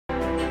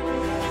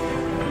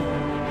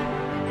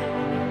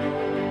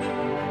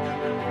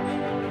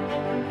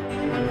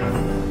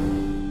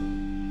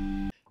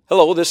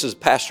Hello, this is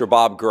Pastor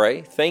Bob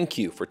Gray. Thank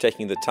you for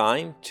taking the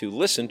time to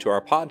listen to our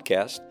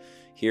podcast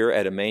here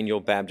at Emmanuel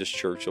Baptist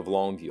Church of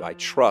Longview. I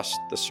trust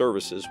the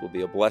services will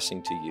be a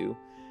blessing to you.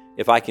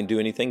 If I can do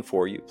anything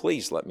for you,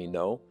 please let me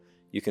know.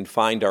 You can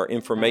find our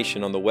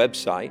information on the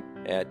website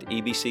at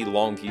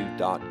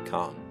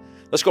ebclongview.com.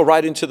 Let's go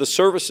right into the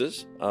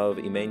services of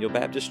Emmanuel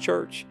Baptist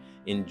Church.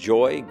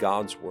 Enjoy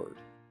God's Word.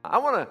 I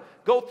want to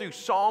go through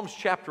Psalms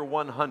chapter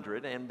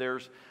 100, and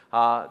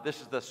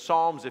this is the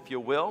Psalms, if you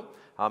will.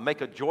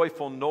 Make a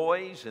joyful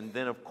noise, and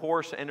then, of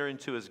course, enter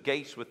into His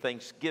gates with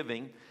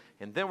thanksgiving.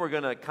 And then we're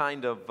going to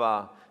kind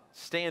of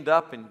stand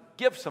up and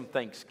give some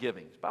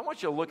thanksgivings. But I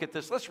want you to look at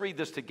this. Let's read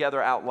this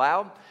together out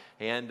loud.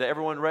 And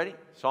everyone ready?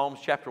 Psalms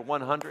chapter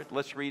 100.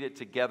 Let's read it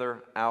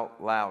together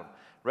out loud.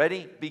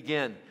 Ready?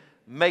 Begin.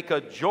 Make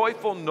a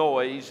joyful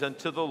noise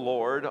unto the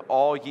Lord,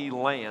 all ye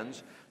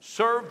lands.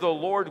 Serve the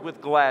Lord with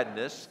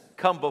gladness.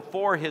 Come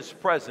before His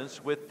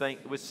presence with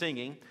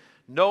singing.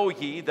 Know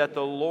ye that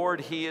the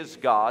Lord, He is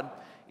God.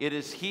 It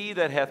is He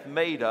that hath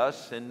made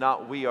us, and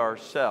not we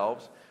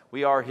ourselves.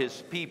 We are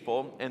His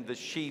people, and the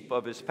sheep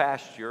of His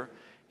pasture.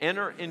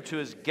 Enter into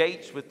His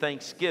gates with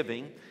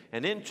thanksgiving,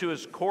 and into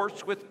His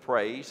courts with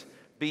praise.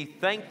 Be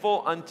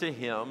thankful unto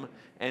Him,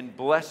 and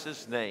bless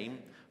His name.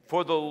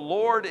 For the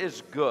Lord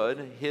is good,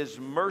 His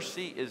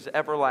mercy is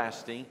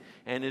everlasting,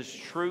 and His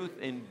truth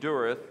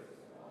endureth.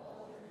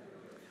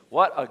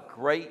 What a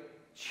great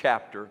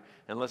chapter.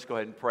 And let's go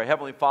ahead and pray.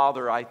 Heavenly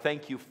Father, I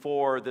thank you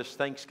for this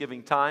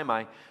Thanksgiving time.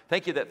 I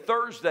thank you that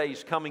Thursday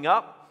is coming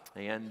up,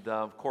 and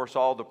of course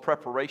all the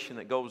preparation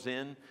that goes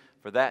in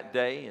for that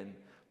day. And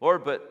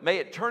Lord, but may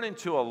it turn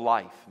into a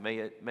life. May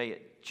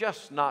it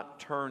just not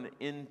turn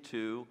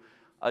into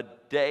a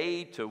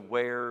day to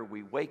where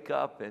we wake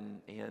up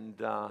and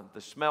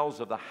the smells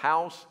of the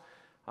house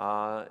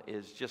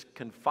is just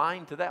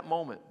confined to that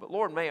moment. But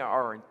Lord, may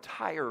our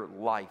entire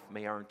life,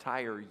 may our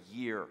entire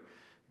year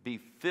be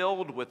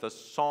filled with a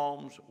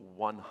Psalms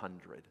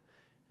 100.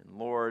 And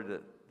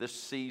Lord, this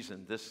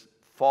season, this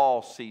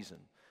fall season,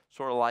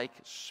 sort of like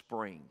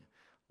spring,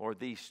 or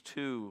these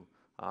two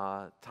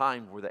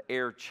times where the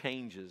air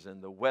changes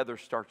and the weather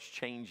starts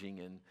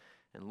changing, and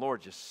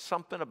Lord, just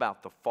something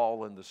about the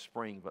fall and the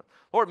spring. But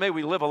Lord, may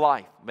we live a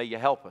life. May you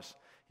help us.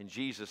 In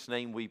Jesus'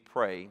 name we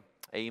pray.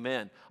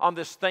 Amen. On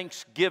this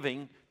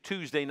Thanksgiving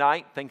Tuesday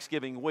night,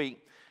 Thanksgiving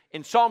week,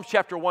 in Psalms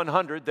chapter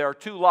 100, there are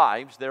two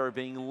lives that are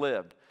being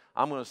lived.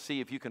 I'm going to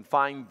see if you can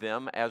find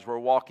them as we're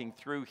walking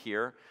through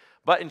here.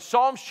 But in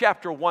Psalms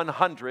chapter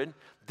 100,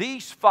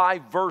 these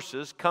 5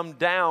 verses come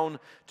down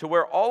to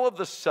where all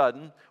of a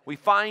sudden we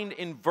find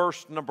in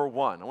verse number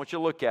 1. I want you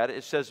to look at it.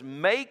 It says,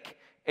 make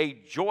a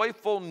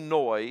joyful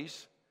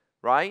noise,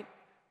 right,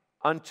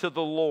 unto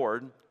the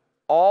Lord,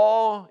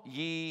 all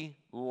ye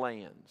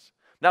lands.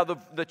 Now,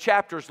 the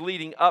chapters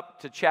leading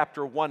up to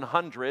chapter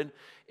 100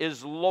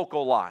 is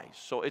localized.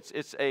 So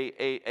it's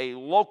a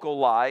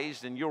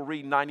localized, and you'll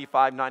read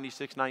 95,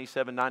 96,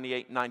 97,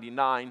 98,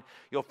 99.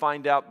 You'll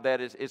find out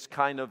that it's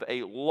kind of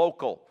a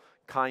local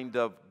kind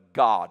of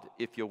God,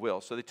 if you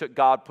will. So they took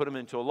God, put him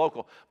into a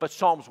local. But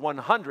Psalms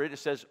 100, it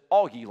says,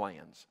 all ye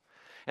lands.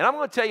 And I'm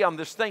going to tell you on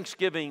this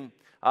Thanksgiving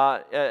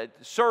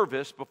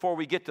service, before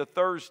we get to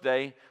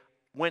Thursday,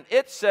 when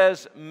it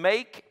says,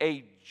 make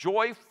a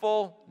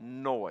joyful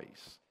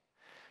noise,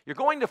 you're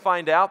going to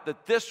find out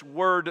that this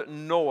word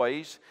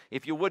noise,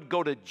 if you would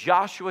go to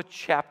Joshua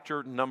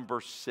chapter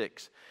number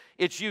 6,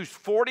 it's used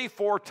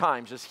 44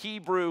 times. This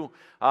Hebrew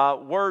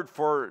word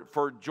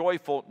for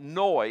joyful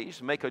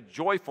noise, make a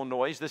joyful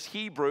noise, this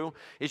Hebrew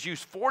is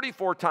used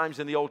 44 times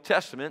in the Old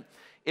Testament.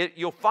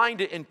 You'll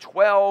find it in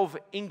 12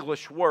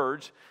 English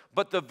words,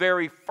 but the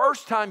very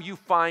first time you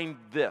find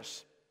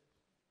this,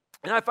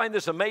 and I find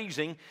this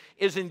amazing,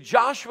 is in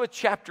Joshua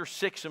chapter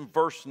 6 and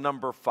verse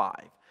number 5.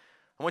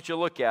 I want you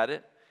to look at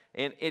it.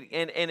 And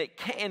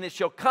it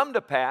shall come to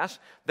pass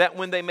that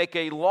when they make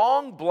a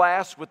long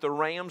blast with the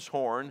ram's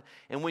horn,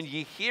 and when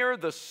ye hear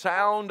the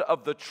sound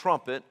of the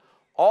trumpet,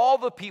 all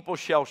the people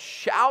shall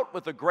shout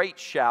with a great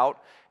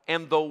shout,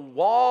 and the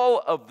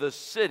wall of the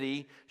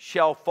city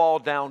shall fall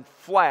down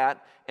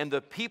flat, and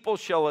the people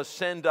shall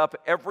ascend up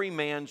every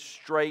man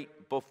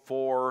straight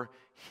before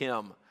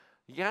him.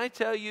 Can I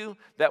tell you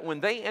that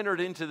when they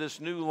entered into this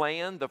new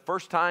land, the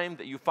first time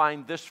that you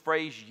find this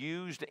phrase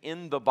used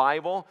in the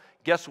Bible,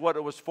 guess what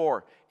it was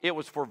for? It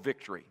was for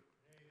victory.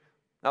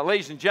 Now,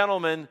 ladies and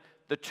gentlemen,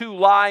 the two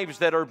lives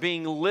that are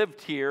being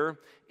lived here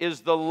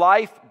is the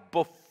life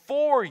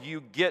before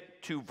you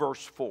get to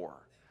verse 4.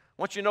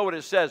 I want you to know what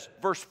it says.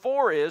 Verse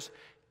 4 is,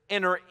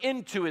 enter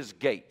into His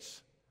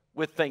gates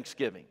with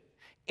thanksgiving.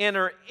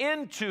 Enter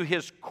into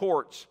His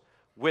courts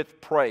with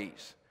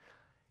praise.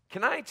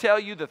 Can I tell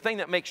you the thing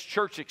that makes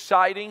church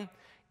exciting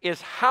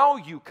is how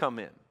you come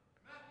in.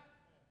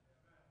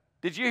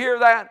 Did you hear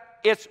that?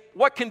 It's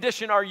what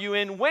condition are you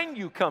in when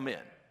you come in.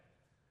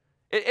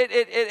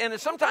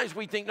 And sometimes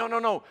we think,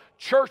 no,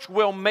 church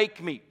will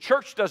make me.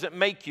 Church doesn't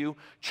make you.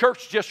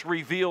 Church just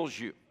reveals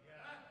you.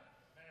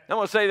 I'm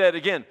going to say that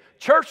again.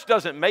 Church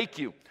doesn't make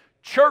you.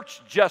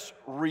 Church just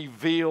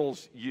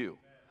reveals you.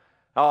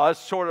 Oh, it's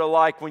sort of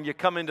like when you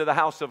come into the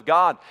house of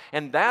God.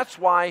 And that's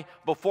why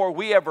before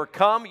we ever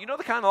come, you know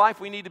the kind of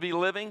life we need to be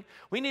living?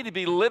 We need to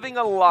be living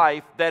a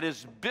life that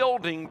is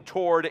building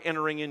toward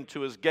entering into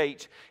His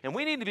gates. And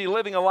we need to be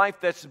living a life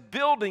that's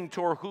building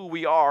toward who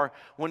we are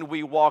when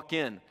we walk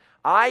in.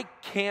 I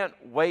can't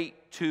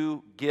wait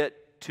to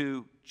get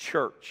to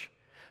church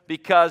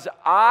because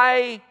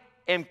I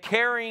am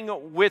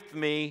carrying with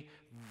me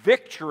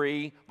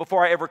victory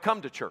before I ever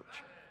come to church.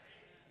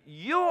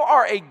 You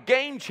are a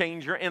game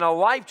changer and a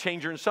life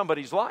changer in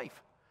somebody's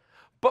life.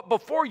 But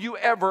before you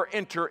ever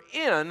enter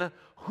in,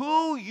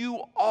 who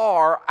you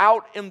are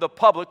out in the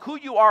public, who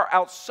you are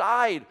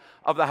outside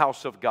of the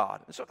house of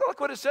God. And so look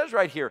what it says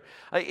right here.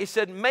 It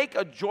said, make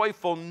a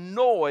joyful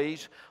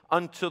noise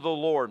unto the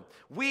Lord.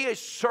 We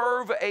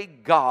serve a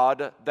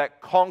God that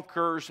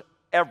conquers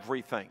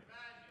everything.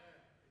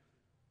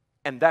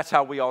 And that's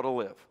how we ought to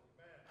live.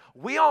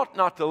 We ought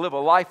not to live a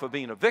life of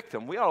being a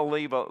victim. We ought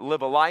to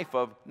live a life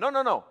of,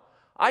 no.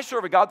 I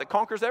serve a God that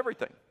conquers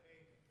everything.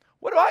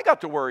 What do I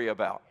got to worry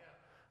about?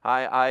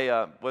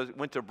 I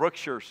went to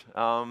Brookshire's,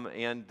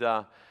 and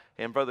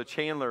Brother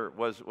Chandler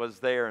was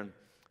there, and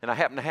I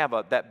happened to have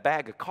that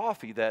bag of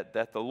coffee that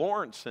the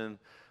Lawrence and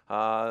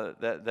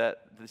that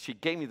she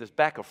gave me this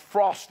bag of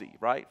Frosty,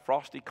 right?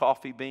 Frosty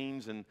coffee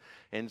beans,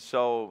 and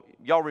so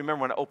y'all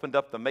remember when I opened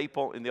up the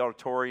maple in the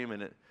auditorium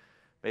and it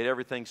made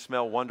everything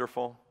smell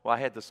wonderful. Well, I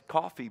had this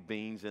coffee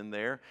beans in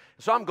there.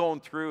 So I'm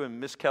going through, and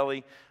Miss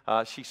Kelly,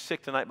 she's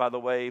sick tonight, by the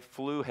way.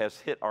 Flu has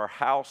hit our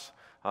house,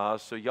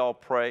 so y'all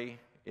pray.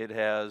 It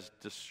has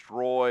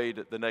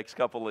destroyed the next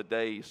couple of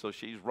days, so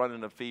she's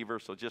running a fever,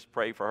 so just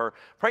pray for her.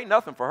 Pray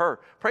nothing for her.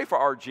 Pray for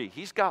RG.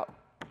 He's got,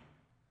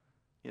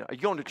 are you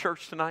going to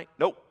church tonight?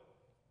 Nope.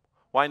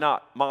 Why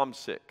not? Mom's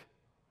sick.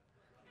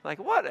 Like,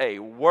 what a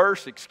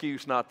worse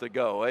excuse not to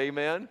go,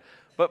 amen?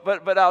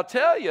 But I'll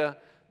tell you,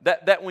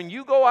 that when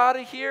you go out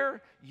of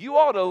here, you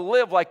ought to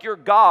live like your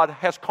God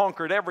has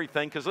conquered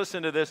everything, because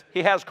listen to this,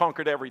 He has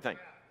conquered everything.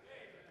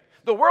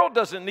 The world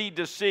doesn't need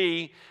to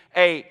see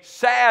a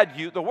sad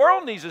you. The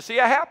world needs to see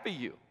a happy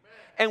you.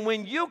 And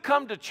when you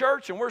come to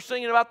church and we're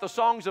singing about the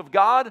songs of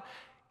God,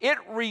 it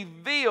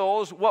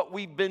reveals what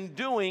we've been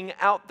doing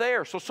out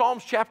there. So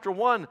Psalms chapter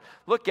 1,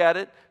 look at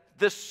it.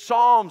 This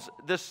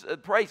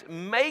praise,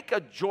 make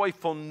a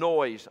joyful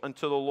noise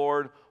unto the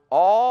Lord,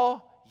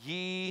 all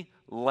ye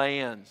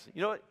lands.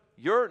 You know what?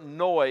 Your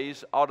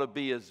noise ought to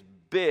be as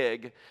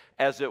big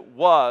as it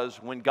was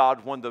when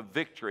God won the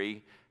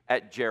victory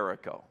at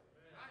Jericho.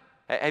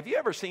 Have you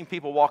ever seen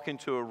people walk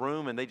into a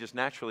room and they just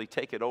naturally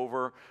take it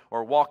over,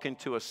 or walk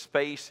into a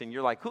space and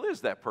you're like, who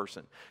is that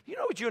person? You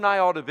know what you and I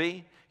ought to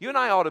be? You and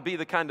I ought to be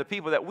the kind of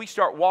people that we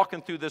start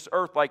walking through this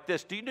earth like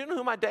this. Do you know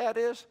who my dad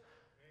is?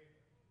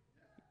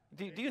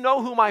 Do you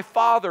know who my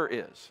father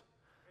is?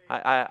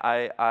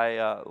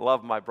 I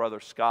love my brother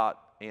Scott.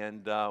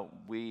 And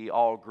we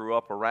all grew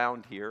up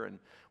around here, and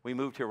we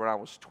moved here when I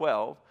was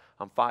 12.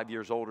 I'm 5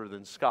 years older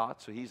than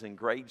Scott, so he's in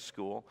grade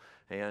school.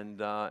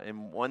 And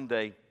one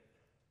day,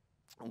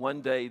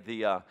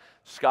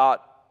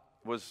 Scott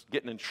was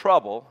getting in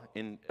trouble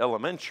in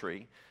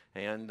elementary,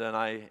 and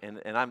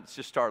I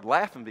just started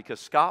laughing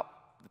because the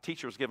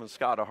teacher was giving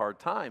Scott a hard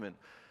time, and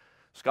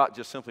Scott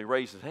just simply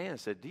raised his hand and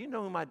said, "Do you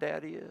know who my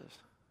daddy is?"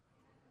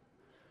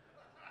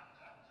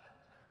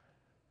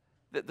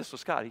 This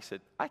was Scott. He said,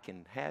 "I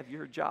can have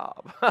your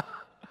job."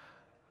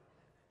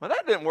 Well,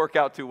 that didn't work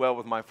out too well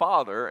with my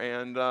father,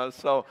 and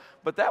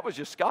but that was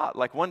just Scott.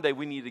 Like one day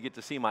we needed to get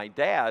to see my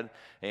dad,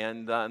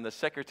 and the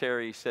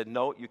secretary said,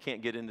 "No, you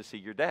can't get in to see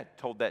your dad."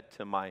 Told that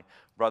to my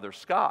brother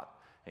Scott.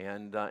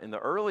 And in the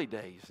early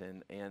days,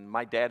 and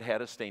my dad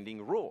had a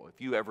standing rule.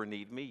 If you ever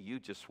need me, you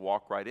just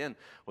walk right in.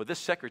 Well, this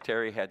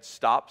secretary had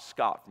stopped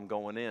Scott from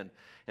going in.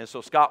 And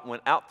so Scott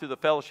went out through the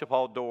fellowship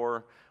hall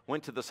door,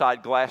 went to the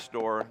side glass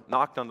door,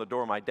 knocked on the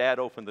door. My dad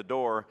opened the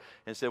door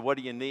and said, "What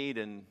do you need?"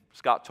 And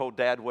Scott told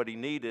Dad what he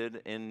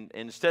needed. And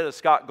instead of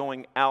Scott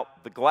going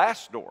out the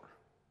glass door,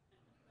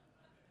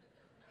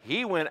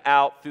 he went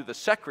out through the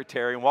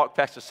secretary and walked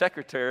past the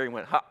secretary and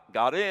went, "Ha,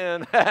 got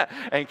in,"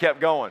 and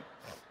kept going.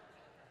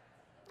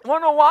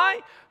 Want to know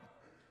why?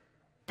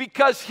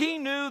 Because he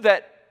knew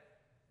that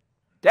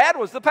Dad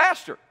was the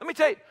pastor. Let me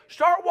tell you,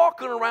 start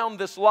walking around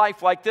this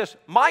life like this.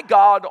 My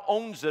God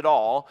owns it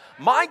all.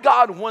 My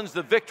God wins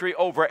the victory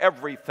over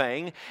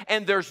everything.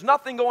 And there's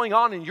nothing going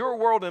on in your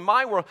world and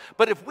my world.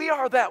 But if we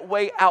are that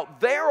way out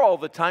there all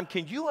the time,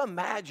 can you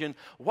imagine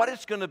what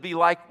it's going to be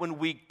like when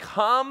we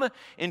come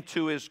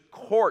into His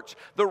courts?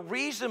 The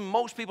reason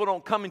most people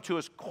don't come into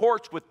His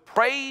courts with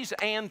praise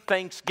and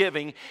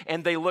thanksgiving,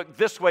 and they look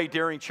this way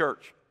during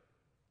church.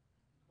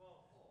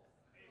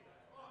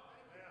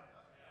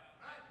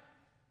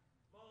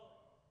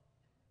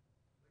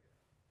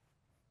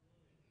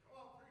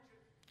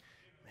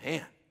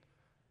 Man,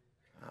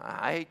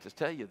 I hate to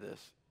tell you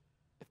this.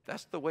 If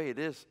that's the way it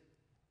is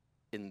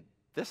in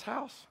this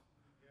house,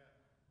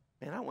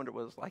 man, I wonder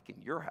what it's like in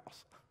your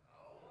house.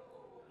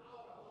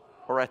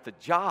 Or at the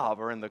job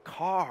or in the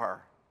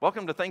car.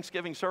 Welcome to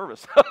Thanksgiving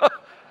service.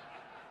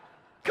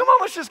 Come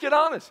on, let's just get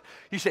honest.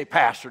 You say,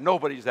 Pastor,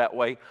 nobody's that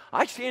way.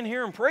 I stand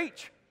here and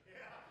preach.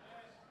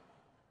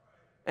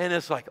 And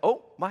it's like,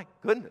 oh, my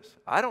goodness.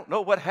 I don't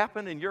know what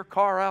happened in your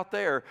car out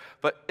there,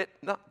 but it's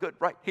not good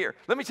right here.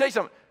 Let me tell you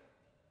something.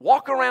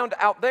 Walk around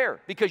out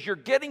there because you're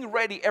getting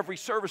ready every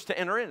service to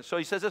enter in. So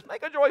he says this,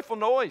 make a joyful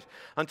noise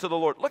unto the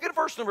Lord. Look at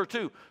verse number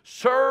 2.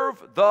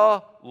 Serve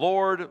the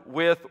Lord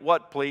with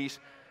what, please?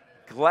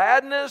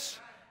 Gladness,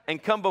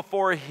 and come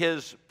before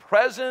his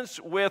presence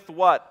with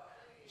what?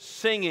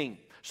 Singing.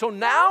 So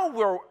now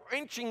we're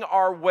inching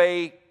our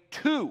way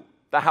to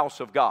the house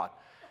of God.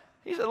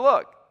 He said,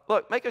 look,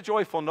 make a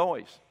joyful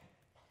noise.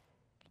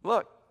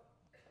 Look,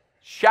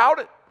 shout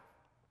it.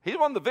 He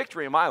won the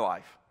victory in my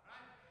life.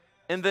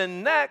 And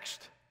then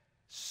next,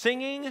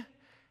 singing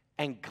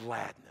and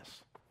gladness.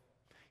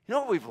 You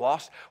know what we've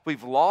lost?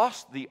 We've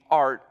lost the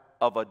art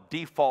of a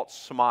default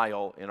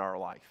smile in our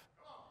life.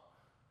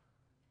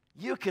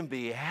 You can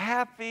be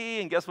happy,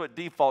 and guess what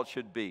default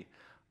should be?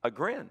 A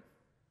grin.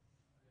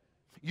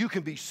 You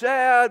can be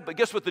sad, but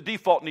guess what the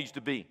default needs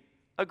to be?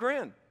 A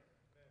grin.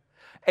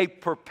 A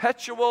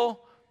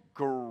perpetual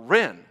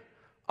grin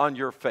on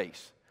your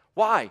face.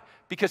 Why?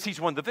 Because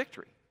he's won the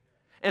victory.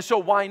 And so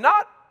why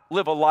not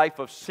live a life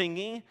of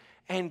singing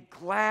and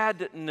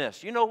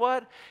gladness? You know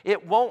what?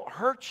 It won't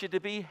hurt you to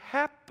be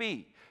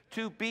happy,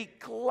 to be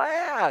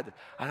glad.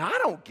 And I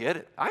don't get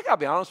it. I got to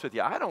be honest with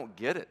you. I don't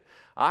get it.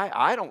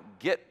 I don't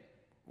get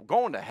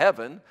going to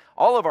heaven.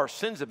 All of our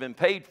sins have been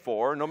paid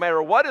for. No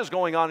matter what is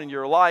going on in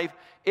your life,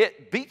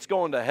 it beats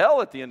going to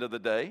hell at the end of the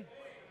day.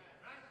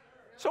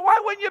 So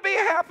why wouldn't you be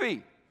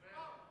happy?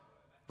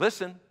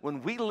 Listen,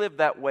 when we live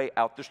that way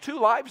out, there's two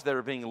lives that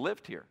are being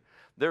lived here.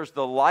 There's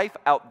the life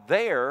out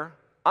there,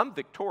 I'm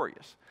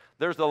victorious.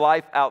 There's the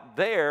life out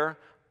there,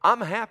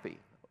 I'm happy.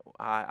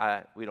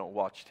 We don't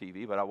watch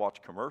TV, but I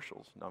watch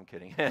commercials. No, I'm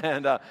kidding.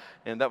 And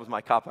that was my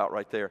cop-out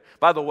right there.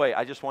 By the way,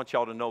 I just want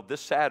y'all to know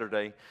this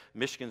Saturday,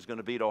 Michigan's going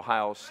to beat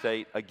Ohio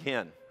State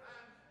again.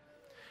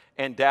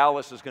 And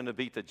Dallas is going to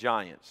beat the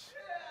Giants.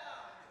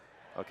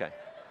 Okay.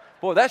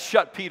 Boy, that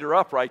shut Peter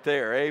up right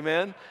there.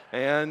 Amen.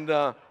 And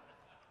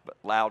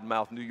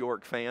loudmouth New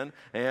York fan.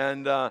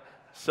 And but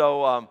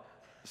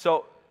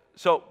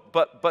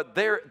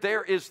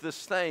there is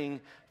this thing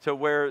to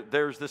where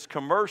there's this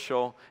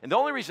commercial. And the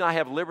only reason I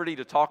have liberty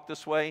to talk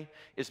this way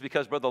is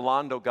because Brother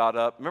Londo got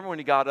up. Remember when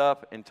he got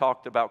up and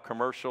talked about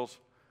commercials?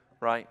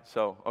 Right?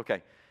 So,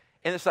 okay.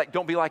 And it's like,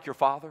 don't be like your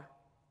father.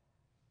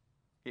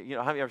 You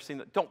know, have you ever seen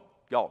that?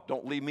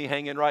 Don't leave me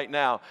hanging right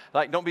now.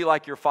 Like, don't be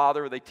like your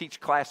father. They teach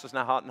classes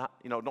now how,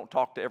 don't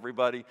talk to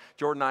everybody.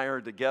 Jordan and I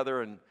are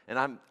together, and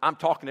I'm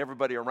talking to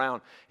everybody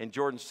around, and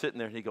Jordan's sitting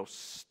there, and he goes,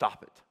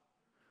 stop it.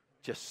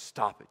 Just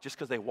stop it. Just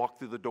because they walk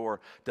through the door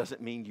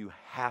doesn't mean you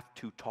have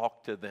to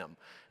talk to them.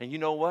 And you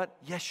know what?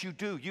 Yes, you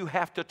do. You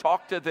have to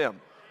talk to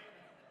them.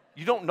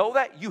 You don't know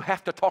that? You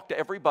have to talk to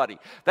everybody.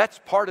 That's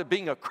part of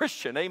being a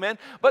Christian, amen?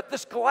 But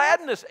this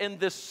gladness and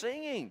this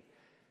singing,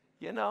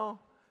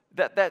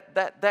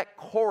 that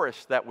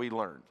chorus that we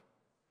learned,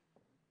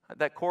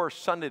 that chorus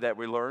Sunday that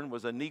we learned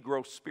was a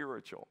Negro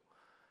spiritual.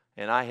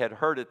 And I had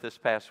heard it this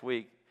past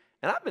week,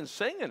 and I've been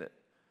singing it.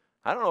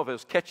 I don't know if it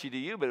was catchy to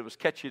you, but it was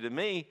catchy to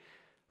me.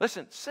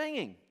 Listen,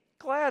 singing,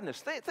 gladness.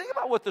 Think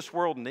about what this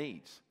world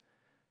needs.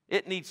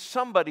 It needs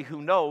somebody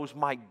who knows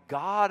my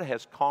God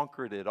has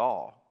conquered it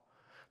all.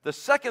 The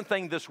second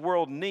thing this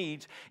world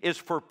needs is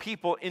for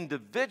people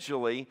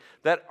individually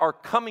that are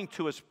coming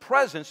to his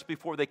presence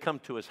before they come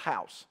to his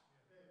house.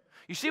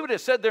 You see what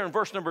it said there in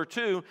verse number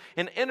 2,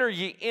 and enter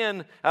ye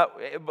in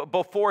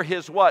before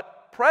his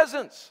what?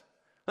 Presence.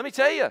 Let me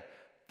tell you,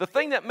 the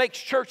thing that makes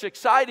church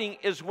exciting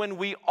is when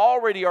we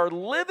already are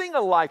living a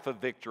life of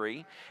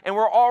victory and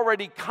we're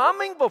already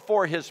coming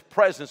before his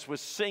presence with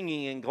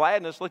singing and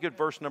gladness. Look at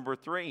verse number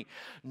 3.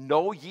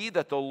 Know ye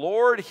that the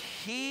Lord,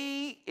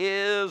 he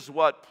is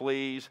what,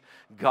 please?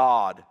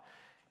 God.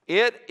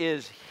 It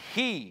is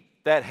he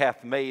that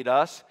hath made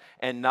us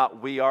and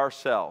not we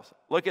ourselves.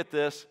 Look at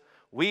this.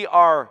 We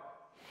are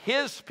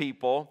his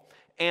people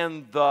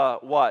and the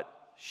what?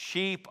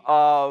 Sheep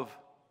of.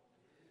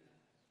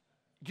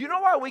 Do you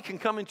know why we can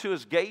come into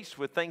his gates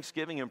with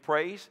thanksgiving and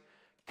praise?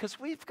 Because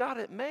we've got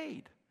it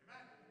made.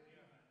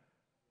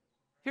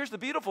 Here's the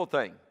beautiful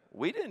thing.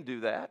 We didn't do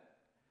that.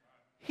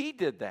 He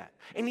did that.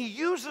 And he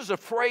uses a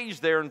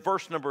phrase there in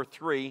verse number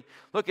 3.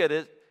 Look at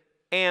it.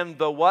 And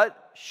the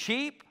what?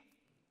 Sheep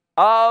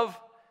of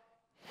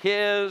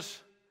his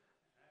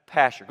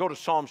pasture. Go to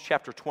Psalms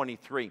chapter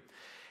 23.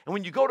 And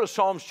when you go to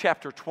Psalms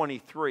chapter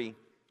 23,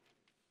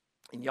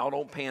 and y'all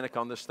don't panic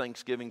on this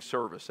Thanksgiving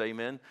service,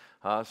 amen?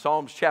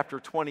 Psalms chapter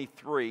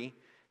 23,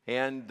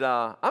 and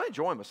I'm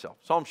enjoying myself.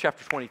 Psalms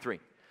chapter 23.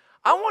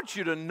 I want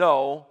you to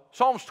know,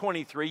 Psalms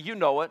 23, you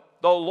know it.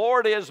 The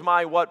Lord is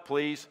my what,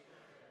 please?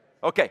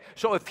 Okay,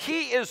 so if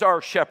he is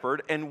our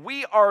shepherd, and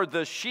we are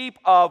the sheep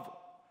of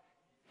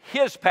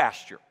his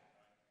pasture,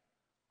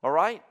 all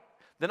right?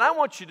 Then I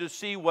want you to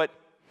see what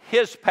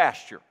his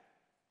pasture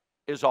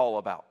is all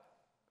about.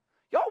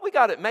 Y'all, we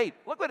got it made.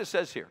 Look what it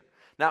says here.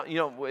 Now,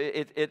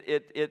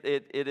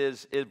 it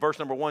is verse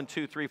number 1,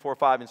 2, 3, 4,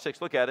 5, and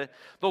 6. Look at it.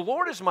 The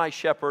Lord is my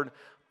shepherd.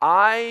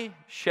 I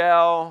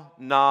shall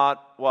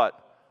not what?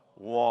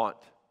 Want.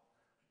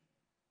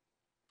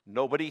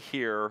 Nobody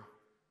here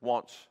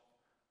wants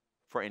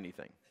for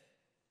anything.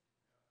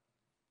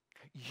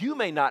 You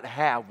may not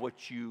have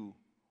what you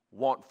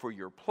want for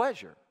your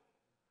pleasure,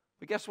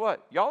 but guess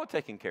what? Y'all are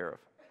taken care of.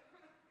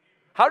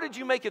 How did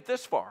you make it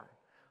this far?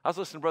 I was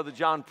listening to Brother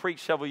John preach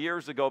several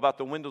years ago about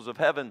the windows of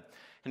heaven,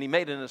 and he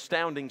made an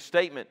astounding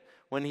statement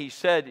when he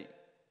said,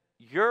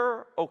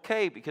 you're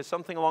okay, because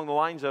something along the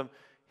lines of,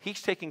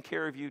 he's taking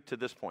care of you to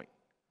this point.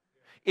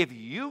 If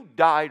you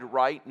died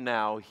right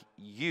now,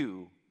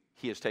 he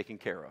is taking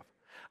care of.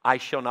 I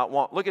shall not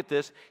want. Look at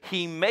this.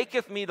 He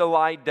maketh me to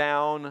lie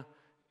down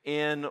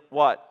in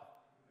what?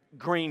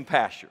 Green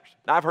pastures.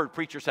 Now, I've heard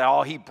preachers say,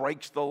 oh, he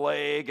breaks the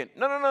leg. And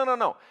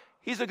no.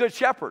 He's a good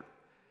shepherd.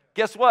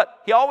 Guess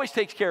what? He always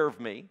takes care of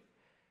me.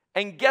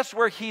 And guess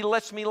where he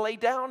lets me lay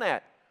down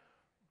at?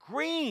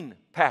 Green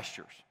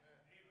pastures.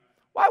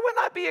 Why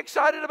wouldn't I be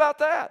excited about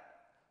that?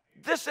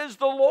 This is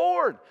the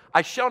Lord.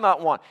 I shall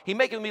not want. He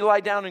maketh me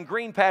lie down in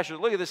green pastures.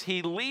 Look at this.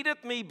 He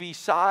leadeth me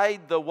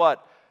beside the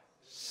what?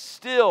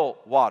 Still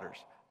waters.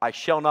 I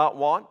shall not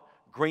want.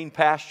 Green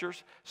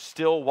pastures,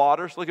 still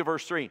waters. Look at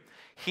verse 3.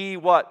 He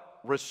what?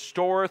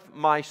 Restoreth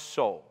my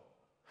soul.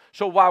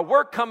 So while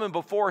we're coming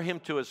before him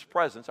to his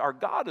presence, our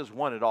God has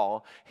won it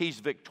all. He's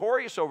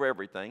victorious over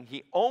everything.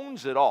 He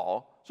owns it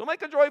all. So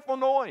make a joyful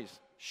noise.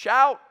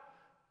 Shout,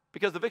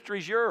 because the victory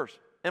is yours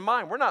and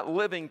mine. We're not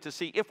living to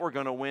see if we're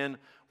going to win.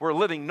 We're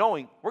living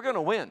knowing we're going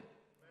to win.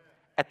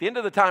 At the end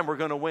of the time, we're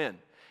going to win.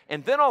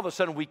 And then all of a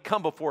sudden, we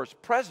come before his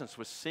presence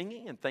with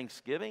singing and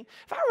thanksgiving.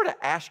 If I were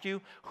to ask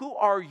you, who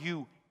are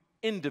you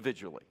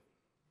individually?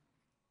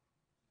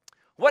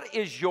 What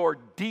is your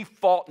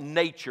default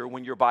nature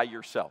when you're by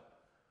yourself?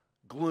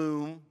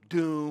 Gloom,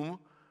 doom,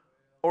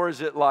 or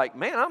is it like,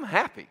 man, I'm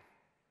happy?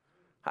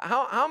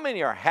 How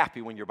many are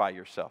happy when you're by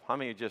yourself? How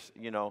many are just,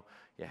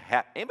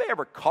 anybody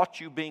ever caught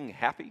you being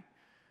happy?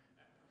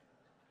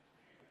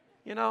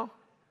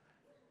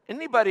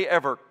 Anybody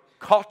ever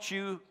caught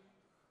you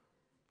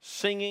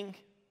singing?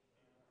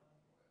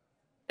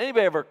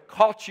 Anybody ever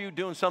caught you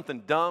doing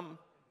something dumb?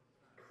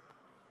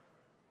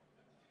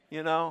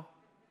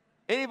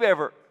 Anybody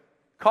ever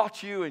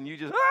caught you and you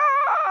just,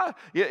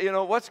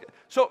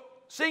 so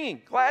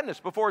singing, gladness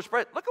before his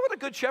presence. Look at what a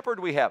good shepherd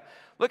we have.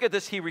 Look at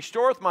this. He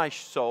restoreth my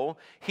soul.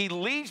 He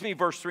leads me,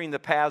 verse 3, in the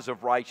paths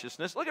of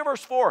righteousness. Look at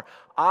verse 4.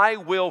 I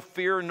will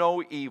fear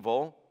no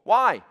evil.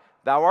 Why?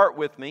 Thou art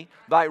with me.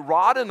 Thy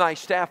rod and thy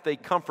staff, they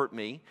comfort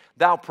me.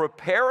 Thou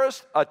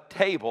preparest a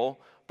table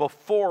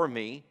before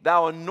me.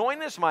 Thou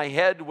anointest my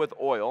head with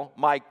oil.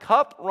 My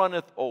cup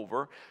runneth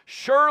over.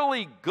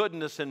 Surely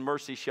goodness and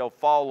mercy shall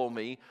follow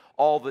me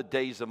all the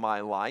days of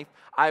my life.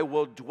 I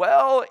will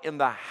dwell in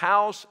the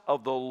house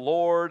of the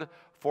Lord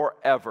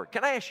forever.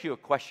 Can I ask you a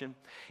question?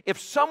 If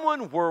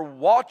someone were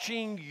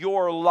watching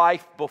your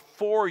life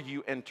before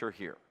you enter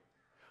here,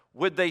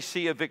 would they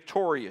see a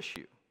victorious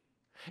you?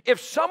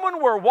 If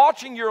someone were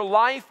watching your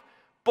life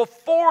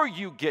before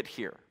you get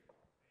here,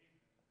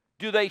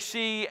 do they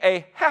see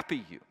a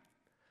happy you?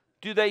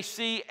 Do they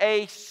see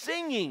a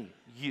singing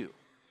you?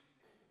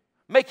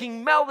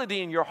 Making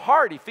melody in your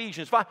heart,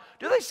 Ephesians 5.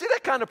 Do they see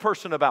that kind of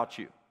person about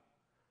you?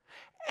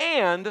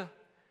 And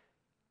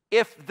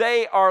if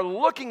they are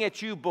looking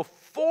at you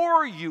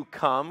before you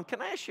come,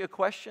 can I ask you a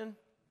question?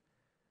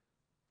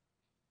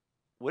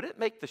 Would it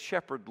make the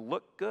shepherd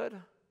look good?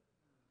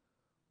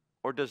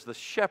 Or does the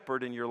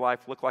shepherd in your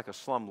life look like a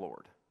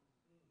slumlord?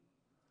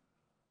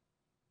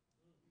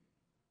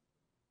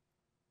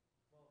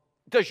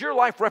 Does your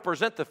life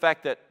represent the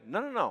fact that,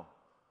 no,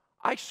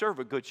 I serve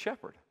a good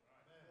shepherd?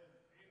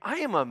 I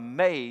am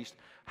amazed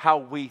how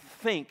we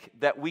think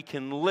that we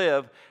can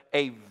live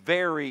a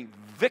very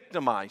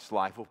victimized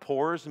life. Well,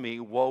 poor is me,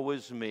 woe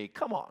is me.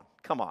 Come on.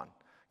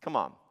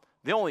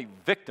 The only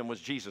victim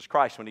was Jesus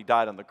Christ when he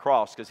died on the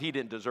cross, because he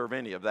didn't deserve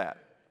any of that.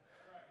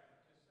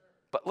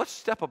 But let's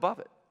step above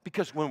it.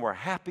 Because when we're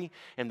happy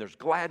and there's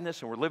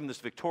gladness and we're living this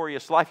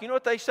victorious life, you know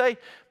what they say?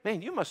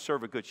 Man, you must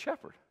serve a good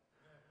shepherd.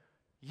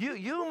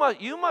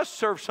 You must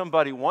serve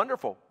somebody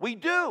wonderful. We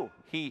do.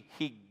 He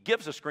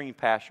gives us green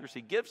pastures. He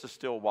gives us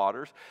still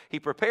waters. He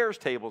prepares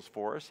tables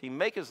for us. He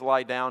makes us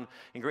lie down.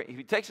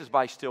 He takes us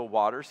by still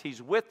waters.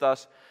 He's with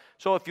us.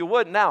 So if you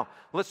would, now,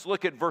 let's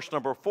look at verse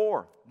number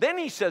 4. Then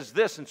he says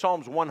this in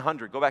Psalms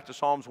 100. Go back to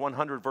Psalms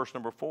 100, verse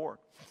number 4.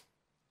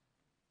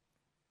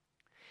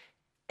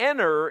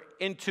 Enter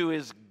into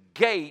his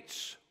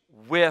gates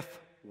with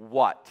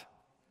what?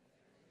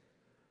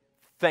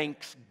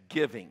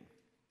 Thanksgiving.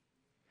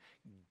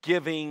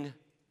 Giving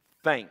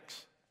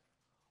thanks.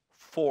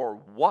 For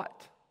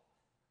what?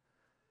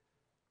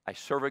 I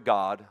serve a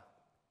God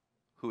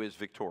who is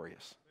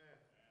victorious.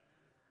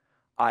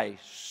 I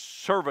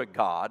serve a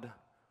God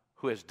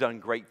who has done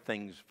great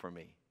things for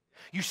me.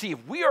 You see,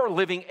 if we are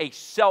living a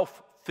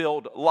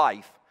self-filled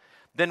life,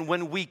 then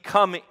when we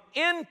come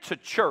into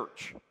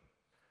church,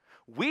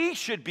 we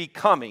should be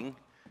coming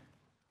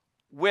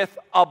with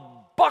a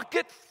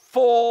bucket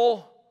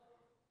full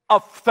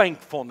of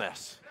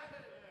thankfulness.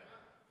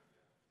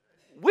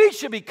 We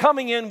should be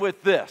coming in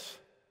with this.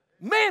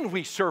 Man,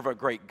 we serve a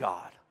great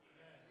God.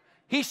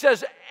 He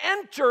says,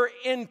 enter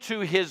into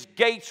his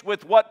gates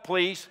with what,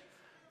 please?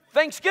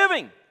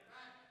 Thanksgiving.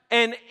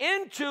 And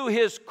into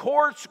his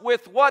courts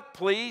with what,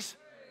 please?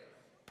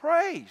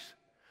 Praise.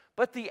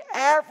 But the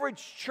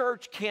average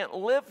church can't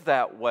live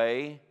that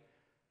way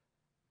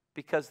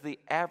because the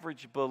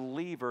average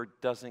believer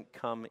doesn't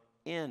come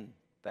in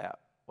that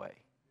way.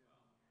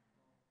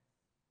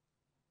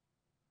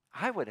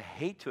 I would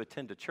hate to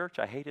attend a church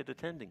I hated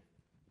attending.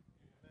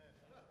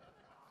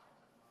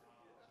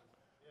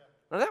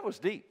 Now that was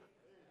deep.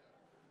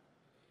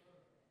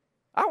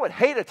 I would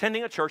hate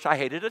attending a church I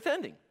hated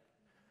attending.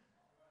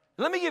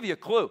 Let me give you a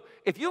clue.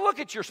 If you look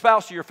at your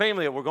spouse or your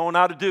family and we're going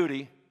out of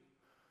duty,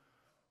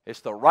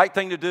 it's the right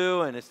thing to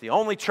do and it's the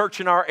only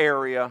church in our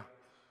area,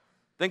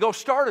 then go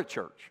start a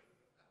church.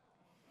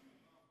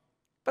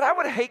 But I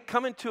would hate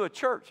coming to a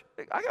church.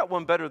 I got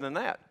one better than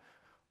that.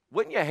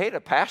 Wouldn't you hate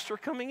a pastor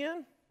coming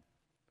in?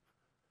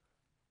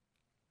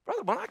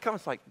 Brother, when I come,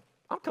 it's like,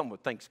 I'm coming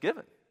with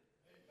Thanksgiving.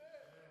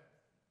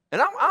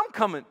 And I'm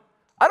coming,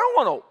 I don't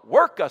want to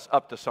work us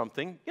up to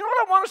something. You know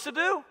what I want us to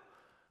do?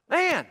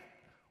 Man,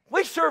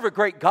 we serve a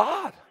great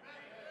God.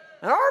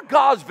 And our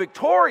God's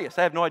victorious.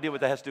 I have no idea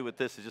what that has to do with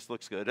this. It just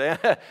looks good.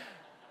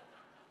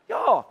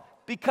 Y'all,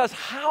 because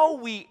how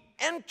we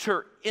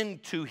enter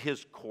into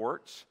his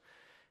courts,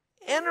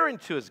 enter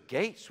into his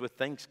gates with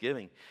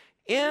thanksgiving,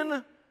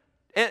 into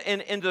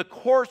the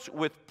courts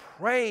with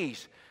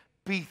praise,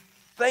 be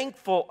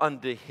thankful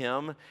unto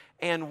him,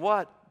 and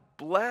what?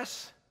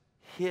 Bless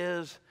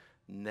his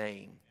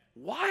name.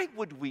 Why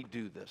would we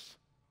do this?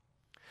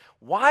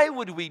 Why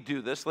would we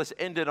do this? Let's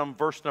end it on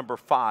verse number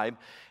 5.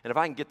 And if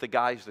I can get the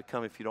guys to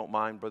come, if you don't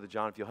mind, Brother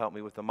John, if you'll help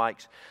me with the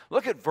mics.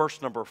 Look at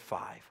verse number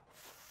 5.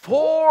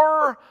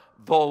 For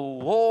the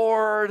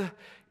Lord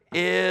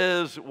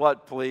is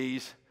what,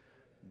 please?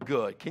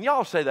 Good. Can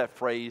y'all say that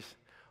phrase?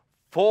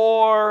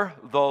 For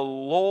the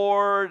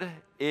Lord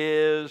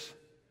is.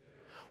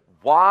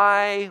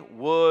 Why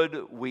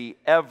would we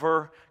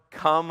ever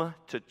come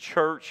to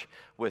church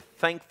with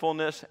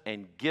thankfulness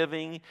and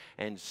giving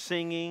and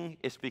singing?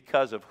 It's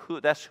because of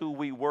that's who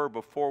we were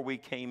before we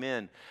came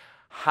in.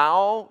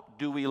 How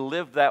do we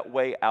live that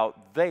way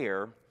out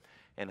there,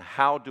 and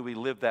how do we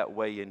live that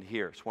way in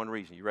here? It's one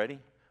reason. You ready?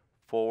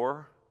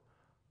 For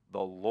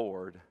the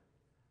Lord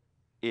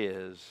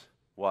is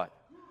what?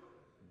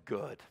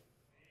 Good.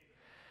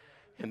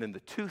 And then the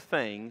two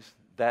things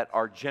that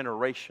are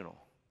generational.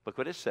 Look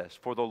what it says.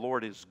 For the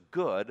Lord is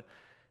good.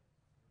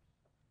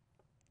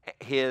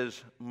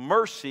 His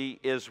mercy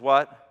is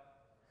what?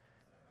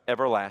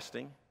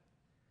 Everlasting.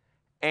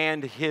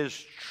 And his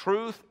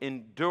truth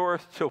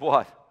endureth to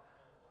what?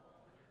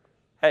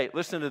 Hey,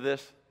 listen to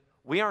this.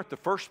 We aren't the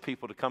first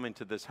people to come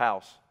into this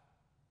house.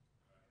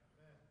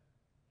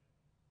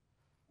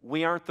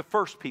 We aren't the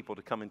first people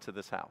to come into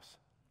this house.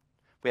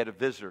 We had a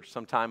visitor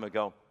some time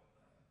ago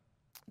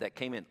that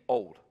came in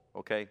old,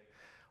 okay?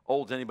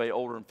 Old's anybody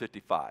older than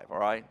 55, all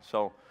right?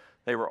 So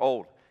they were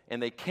old.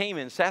 And they came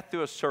in, sat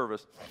through a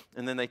service,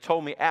 and then they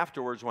told me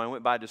afterwards when I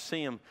went by to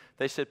see them,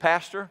 they said,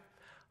 Pastor,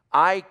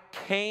 I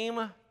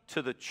came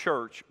to the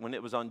church when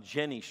it was on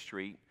Jenny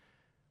Street,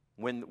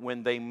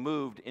 when they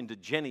moved into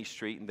Jenny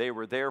Street, and they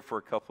were there for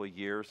a couple of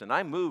years. And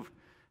I moved,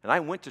 and I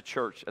went to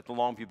church at the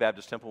Longview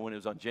Baptist Temple when it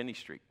was on Jenny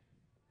Street.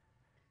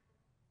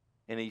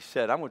 And he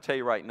said, I'm going to tell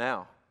you right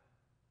now,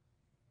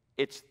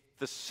 it's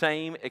the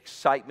same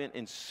excitement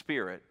and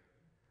spirit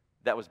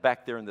that was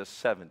back there in the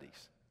 70s.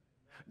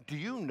 Do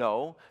you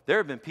know there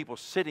have been people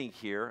sitting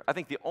here? I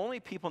think the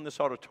only people in this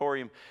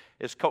auditorium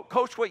is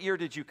Coach, what year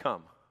did you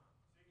come?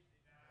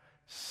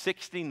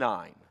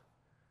 69.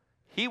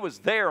 He was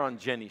there on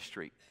Jenny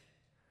Street.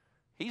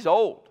 He's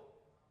old.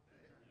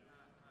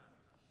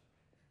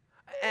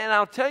 And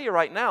I'll tell you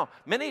right now,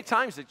 many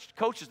times the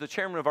coach is the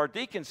chairman of our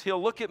deacons.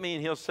 He'll look at me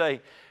and he'll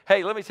say,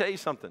 hey, let me tell you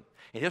something.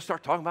 And he'll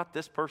start talking about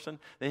this person.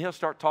 Then he'll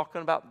start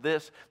talking about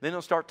this. Then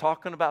he'll start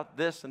talking about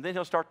this. And then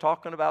he'll start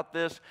talking about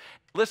this.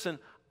 Listen,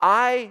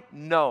 I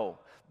know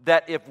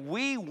that if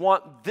we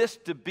want this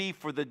to be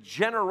for the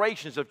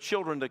generations of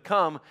children to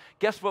come,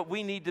 guess what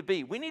we need to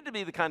be? We need to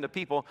be the kind of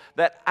people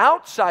that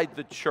outside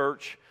the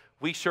church,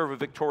 we serve a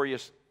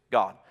victorious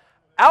God.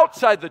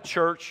 Outside the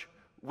church,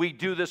 we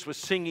do this with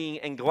singing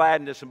and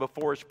gladness and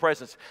before his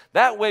presence.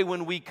 That way,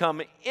 when we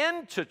come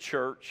into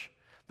church,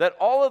 that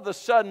all of a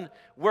sudden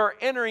we're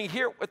entering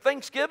here with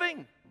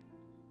thanksgiving.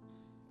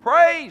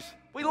 Praise.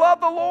 We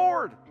love the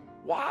Lord.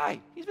 Why?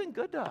 He's been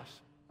good to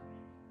us.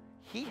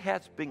 He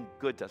has been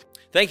good to us.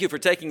 Thank you for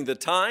taking the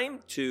time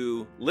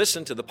to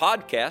listen to the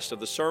podcast of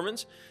the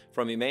sermons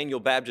from Emmanuel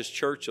Baptist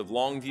Church of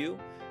Longview.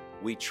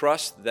 We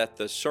trust that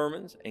the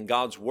sermons and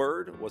God's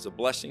Word was a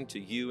blessing to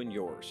you and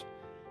yours.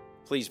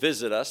 Please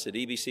visit us at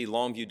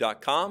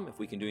ebclongview.com. If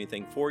we can do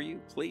anything for you,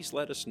 please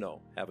let us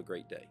know. Have a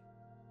great day.